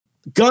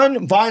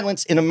gun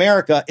violence in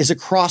America is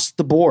across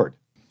the board.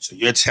 So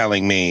you're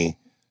telling me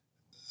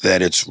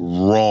that it's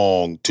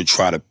wrong to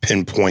try to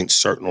pinpoint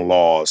certain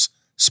laws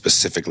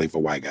specifically for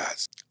white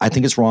guys? I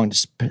think it's wrong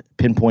to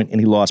pinpoint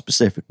any law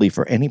specifically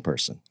for any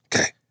person.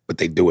 Okay, but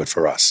they do it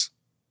for us.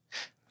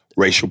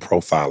 Racial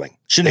profiling.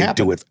 Shouldn't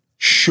happen. They do it.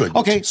 Shouldn't.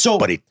 Okay, so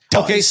but it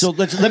does. Okay, so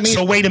let me.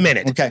 So wait a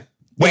minute. Okay,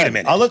 wait a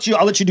minute. I'll let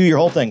you do your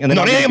whole thing. And then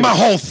no, that ain't my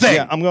whole thing.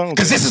 Yeah, I'm going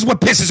because this is what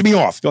pisses me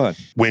off. Go ahead.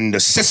 When the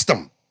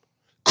system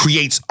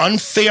creates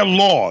unfair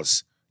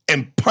laws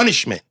and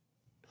punishment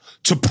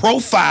to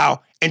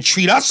profile and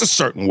treat us a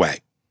certain way,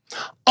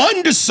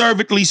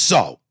 undeservedly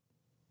so.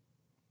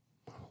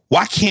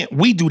 Why can't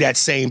we do that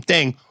same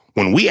thing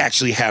when we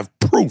actually have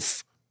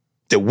proof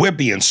that we're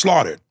being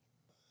slaughtered?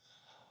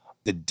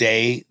 The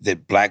day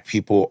that black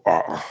people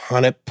are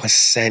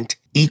 100%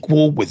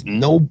 equal with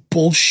no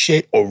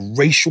bullshit or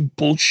racial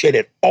bullshit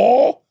at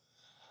all,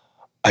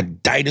 a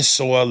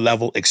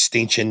dinosaur-level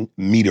extinction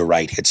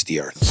meteorite hits the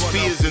earth.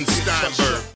 Spears and Steinberg.